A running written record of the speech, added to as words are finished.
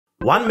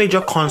One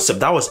major concept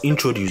that was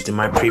introduced in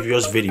my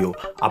previous video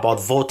about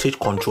voltage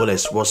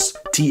controllers was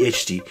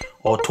THD,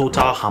 or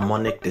total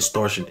harmonic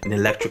distortion in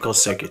electrical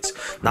circuits.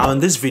 Now in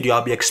this video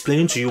I'll be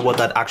explaining to you what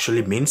that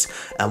actually means,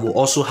 and we'll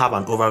also have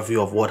an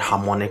overview of what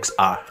harmonics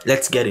are.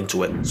 Let's get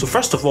into it. So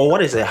first of all,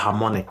 what is a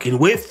harmonic? In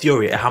wave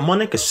theory, a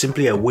harmonic is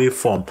simply a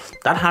waveform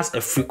that has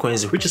a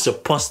frequency which is a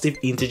positive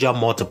integer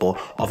multiple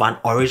of an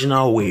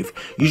original wave,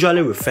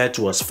 usually referred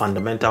to as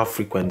fundamental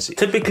frequency.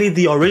 Typically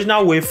the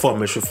original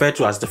waveform is referred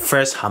to as the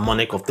first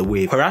harmonic of the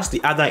wave, whereas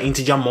the other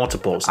integer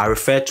multiples are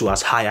referred to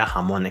as higher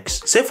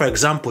harmonics. Say for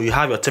example, you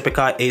have your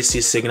typical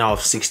AC signal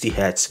of 60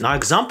 Hz. Now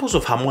examples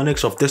of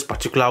harmonics of this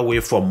particular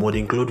waveform would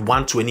include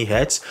 120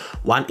 Hz,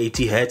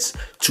 180 Hz,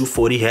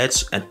 240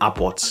 Hz, and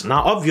upwards.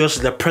 Now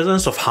obviously the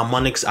presence of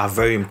harmonics are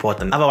very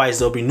important, otherwise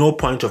there'll be no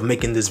point of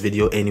making this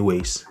video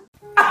anyways.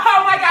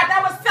 Oh my god,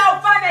 that was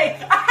so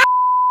funny!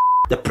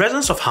 The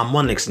presence of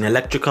harmonics in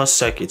electrical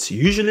circuits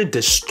usually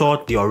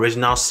distort the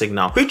original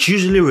signal, which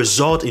usually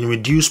result in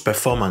reduced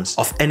performance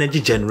of energy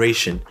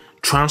generation,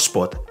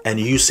 transport, and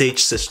usage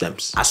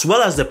systems, as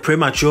well as the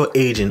premature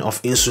aging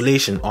of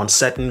insulation on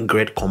certain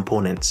grid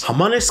components.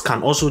 Harmonics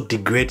can also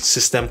degrade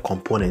system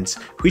components,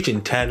 which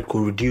in turn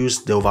could reduce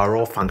the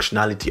overall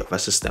functionality of a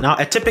system. Now,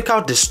 a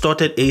typical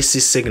distorted AC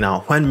signal,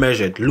 when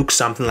measured, looks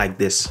something like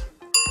this.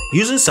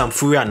 Using some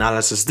Fourier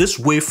analysis, this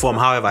waveform,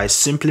 however, is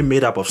simply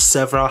made up of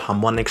several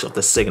harmonics of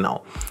the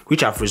signal,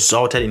 which have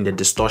resulted in the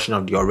distortion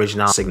of the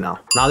original signal.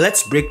 Now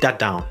let's break that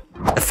down.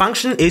 A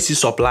functioning AC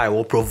supply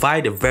will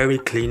provide a very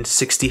clean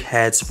 60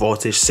 Hz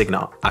voltage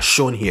signal, as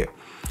shown here.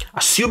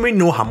 Assuming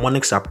no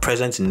harmonics are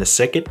present in the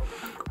circuit,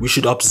 we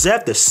should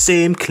observe the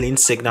same clean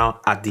signal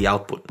at the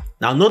output.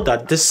 Now note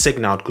that this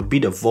signal could be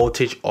the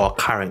voltage or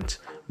current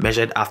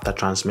measured after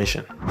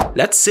transmission.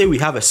 Let's say we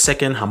have a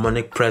second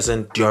harmonic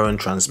present during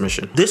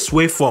transmission. This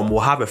waveform will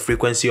have a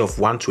frequency of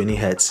 120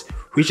 Hz,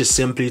 which is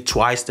simply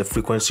twice the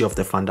frequency of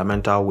the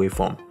fundamental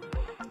waveform.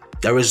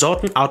 The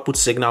resulting output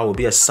signal will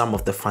be a sum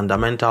of the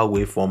fundamental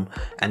waveform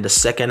and the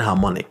second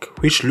harmonic,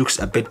 which looks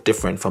a bit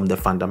different from the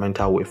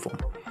fundamental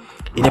waveform.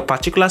 In a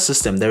particular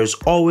system, there is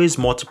always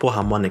multiple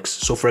harmonics.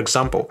 So for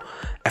example,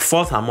 a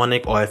fourth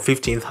harmonic or a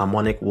 15th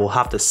harmonic will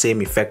have the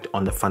same effect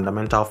on the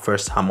fundamental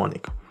first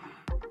harmonic.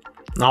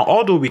 Now,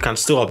 although we can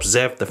still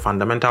observe the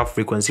fundamental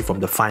frequency from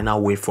the final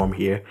waveform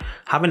here,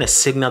 having a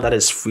signal that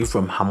is free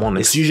from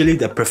harmonics is usually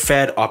the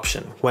preferred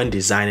option when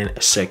designing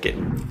a circuit.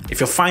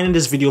 If you're finding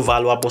this video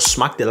valuable,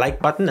 smack the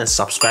like button and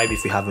subscribe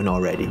if you haven't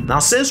already. Now,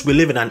 since we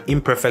live in an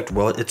imperfect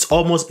world, it's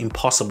almost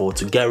impossible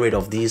to get rid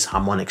of these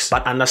harmonics,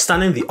 but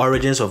understanding the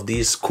origins of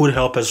these could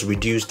help us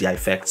reduce their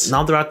effects.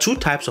 Now, there are two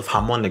types of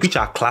harmonics which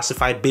are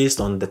classified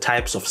based on the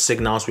types of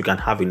signals we can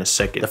have in a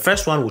circuit. The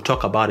first one we'll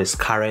talk about is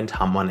current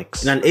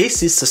harmonics. In an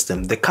AC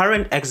system, the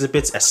current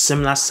exhibits a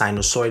similar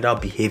sinusoidal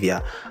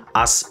behavior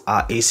as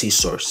our AC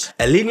source.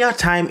 A linear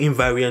time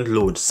invariant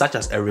load, such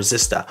as a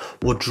resistor,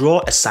 will draw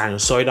a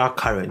sinusoidal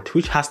current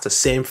which has the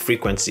same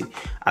frequency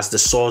as the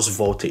source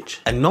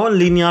voltage. A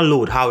non-linear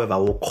load, however,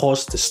 will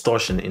cause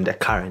distortion in the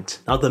current.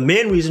 Now, the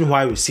main reason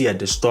why we see a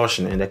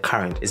distortion in the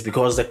current is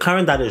because the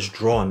current that is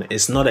drawn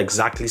is not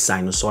exactly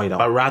sinusoidal,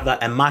 but rather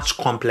a much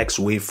complex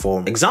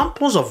waveform.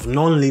 Examples of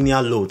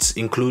non-linear loads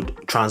include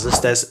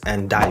transistors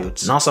and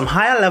diodes. Now, some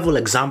higher level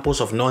examples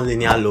of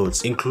non-linear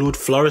loads include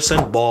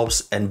fluorescent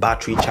bulbs and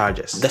battery chargers.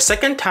 The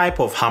second type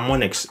of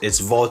harmonics is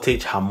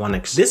voltage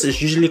harmonics. This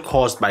is usually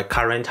caused by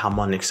current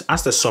harmonics,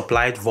 as the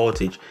supplied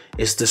voltage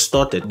is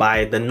distorted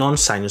by the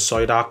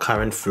non-sinusoidal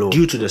current flow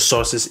due to the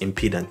source's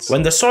impedance.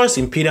 When the source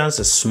impedance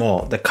is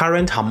small, the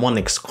current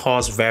harmonics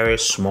cause very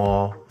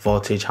small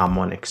voltage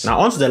harmonics. Now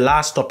on to the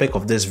last topic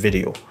of this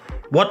video.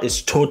 What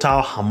is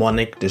total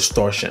harmonic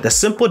distortion? The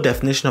simple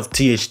definition of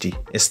THD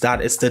is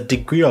that it's the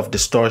degree of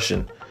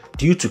distortion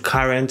due to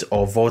current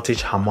or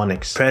voltage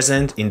harmonics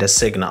present in the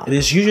signal. It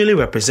is usually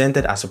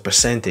represented as a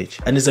percentage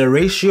and is a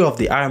ratio of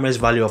the RMS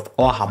value of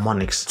all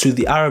harmonics to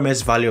the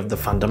RMS value of the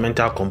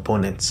fundamental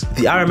components.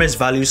 The RMS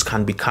values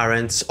can be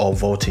currents or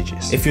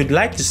voltages. If you'd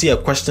like to see a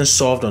question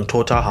solved on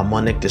total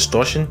harmonic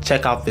distortion,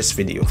 check out this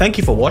video. Thank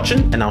you for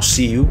watching, and I'll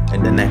see you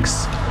in the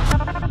next.